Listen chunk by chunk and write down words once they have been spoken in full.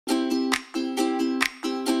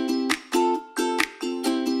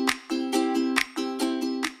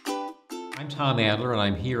Tom Adler, and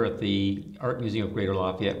I'm here at the Art Museum of Greater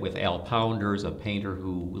Lafayette with Al Pounders, a painter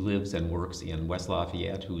who lives and works in West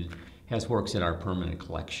Lafayette, who has works in our permanent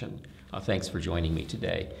collection. Thanks for joining me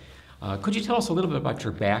today. Could you tell us a little bit about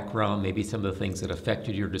your background, maybe some of the things that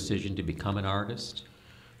affected your decision to become an artist?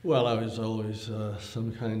 Well, I was always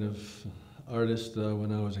some kind of artist.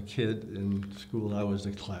 When I was a kid in school, I was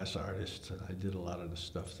the class artist. I did a lot of the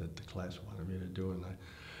stuff that the class wanted me to do, and I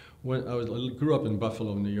grew up in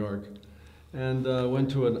Buffalo, New York, and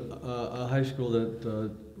went to a high school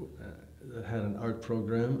that had an art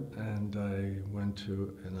program, and I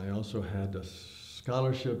also had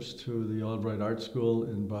scholarships to the Albright Art School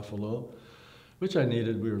in Buffalo, which I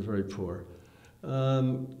needed. We were very poor,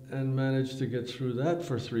 and managed to get through that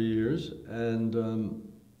for 3 years. And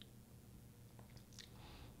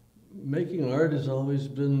making art has always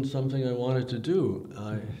been something I wanted to do.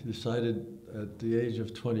 I decided at the age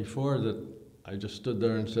of 24 that I just stood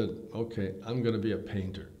there and said, okay, I'm going to be a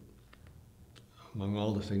painter. Among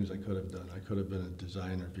all the things I could have done, I could have been a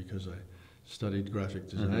designer because I studied graphic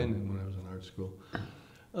design when I was in art school.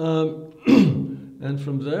 And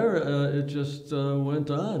from there, it just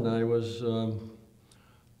went on. I was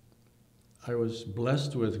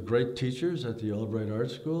blessed with great teachers at the Albright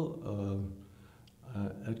Art School.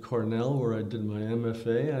 At Cornell, where I did my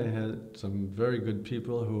MFA, I had some very good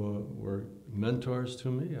people who were mentors to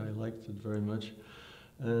me. I liked it very much,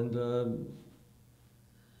 and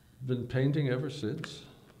been painting ever since.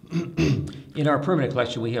 In our permanent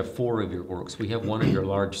collection, we have 4 of your works. We have one of your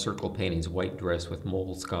large circle paintings, White Dress with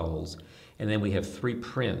Mole Skulls, and then we have 3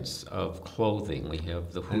 prints of clothing. We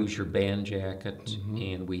have the Hoosier band jacket,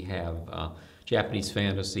 and we have Japanese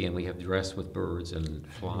fantasy, and we have Dress with Birds and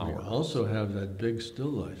Flowers. We also have that big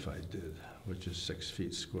still life I did, which is 6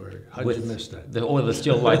 feet square. How'd you miss that? The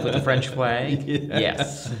still life with the French flag?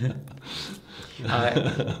 Yes.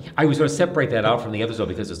 I was going to separate that out from the others, though,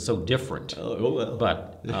 because it's so different. Oh, well.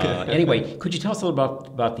 But anyway, could you tell us a little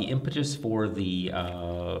about the impetus for the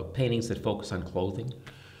paintings that focus on clothing?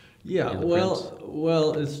 Yeah,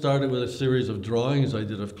 well, it started with a series of drawings I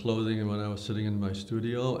did of clothing when I was sitting in my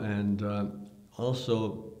studio, and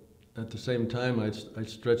also at the same time I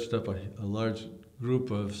stretched up a large group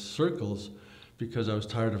of circles because I was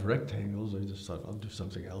tired of rectangles. I just thought, I'll do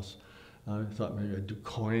something else. I thought maybe I'd do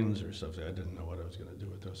coins or something. I didn't know what I was going to do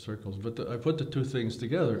with those circles. But I put the 2 things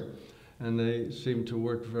together, and they seemed to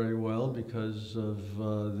work very well because of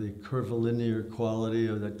the curvilinear quality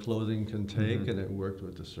of that clothing can take, and it worked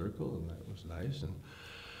with the circle, and that was nice.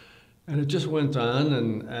 And it just went on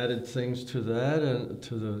and added things to that, and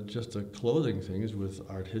to just the clothing things with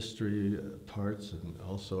art history parts, and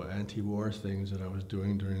also anti-war things that I was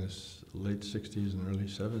doing during the late 60s and early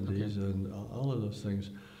 70s, and all of those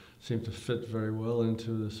things seemed to fit very well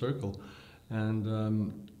into the circle. And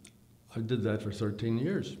I did that for 13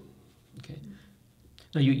 years. Okay.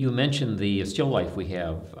 Now, you mentioned the still life we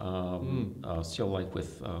have, still life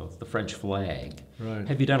with the French flag. Right.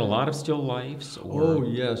 Have you done a lot of still lifes? Or? Oh,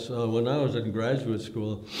 yes. When I was in graduate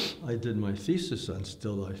school, I did my thesis on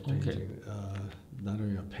still life painting. Not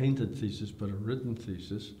only a painted thesis, but a written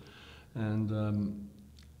thesis. And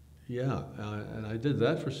and I did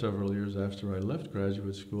that for several years after I left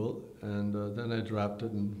graduate school, and then I dropped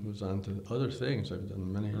it and was on to other things. I've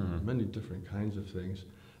done many different kinds of things,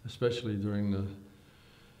 especially during the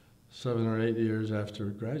 7 or 8 years after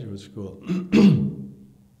graduate school.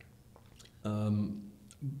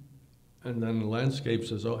 And then landscapes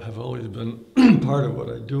have always been part of what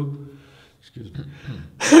I do. Excuse me.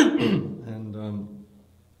 And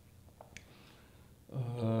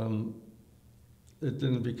it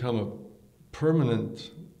didn't become a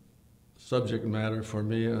permanent subject matter for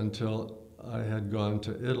me until I had gone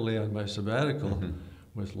to Italy on my sabbatical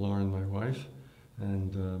with Lauren, my wife,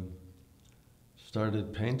 and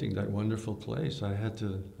started painting that wonderful place. I had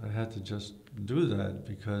to just do that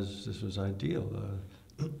because this was ideal.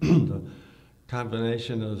 The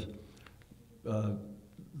combination of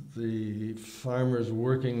the farmers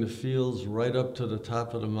working the fields right up to the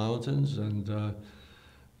top of the mountains and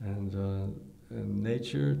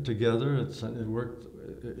nature together,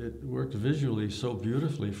 it worked visually so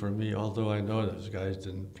beautifully for me, although I know those guys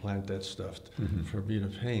didn't plant that stuff for me to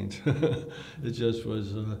paint. It just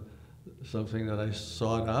was something that I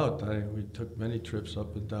sought out. We took many trips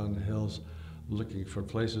up and down the hills looking for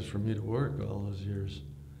places for me to work all those years.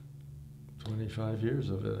 25 years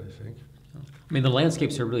of it, I think. I mean, the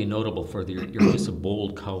landscapes are really notable for your use of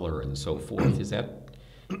bold color and so forth. Is that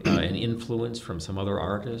an influence from some other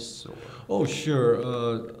artists? Or? Oh, sure.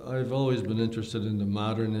 I've always been interested in the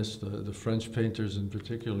modernists, the French painters in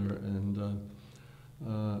particular, and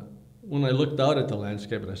when I looked out at the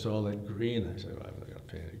landscape and I saw all that green, I said, well, I'm not going to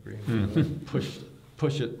paint it green. And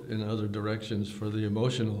push it in other directions for the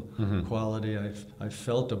emotional quality I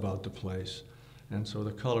felt about the place. And so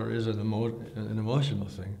the color is an emotional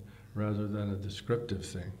thing rather than a descriptive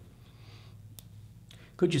thing.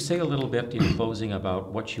 Could you say a little bit in closing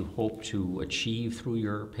about what you hope to achieve through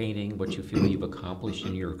your painting, what you feel you've accomplished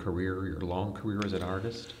in your career, your long career as an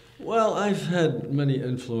artist? Well, I've had many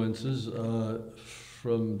influences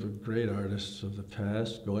from the great artists of the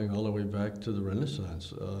past, going all the way back to the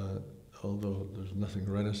Renaissance, although there's nothing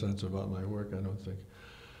Renaissance about my work, I don't think.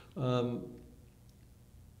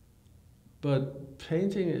 But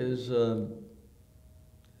painting is a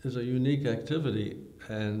unique activity,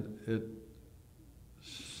 and it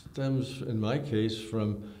stems, in my case,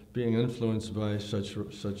 from being influenced by such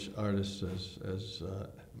artists as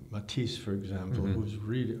Matisse, for example, whose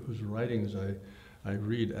writings I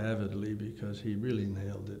read avidly because he really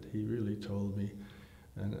nailed it. He really told me,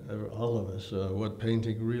 and all of us, what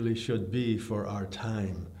painting really should be for our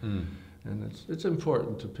time. And it's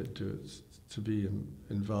important to be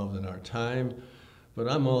involved in our time, but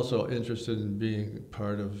I'm also interested in being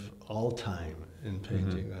part of all time in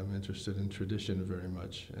painting. I'm interested in tradition very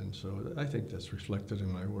much, and so I think that's reflected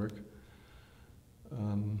in my work.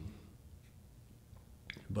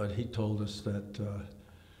 But he told us that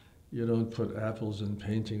you don't put apples in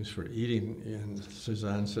paintings for eating, and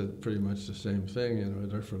Cézanne said pretty much the same thing, you know,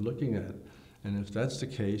 they're for looking at. And if that's the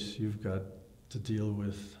case, you've got to deal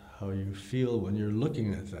with how you feel when you're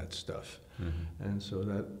looking at that stuff. And so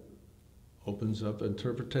that opens up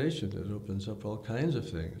interpretation. It opens up all kinds of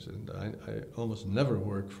things. And I almost never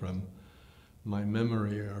work from my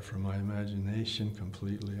memory or from my imagination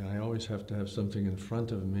completely. I always have to have something in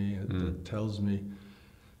front of me that tells me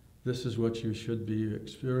this is what you should be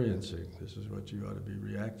experiencing. This is what you ought to be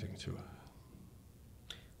reacting to.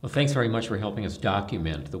 Well, thanks very much for helping us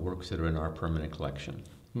document the works that are in our permanent collection.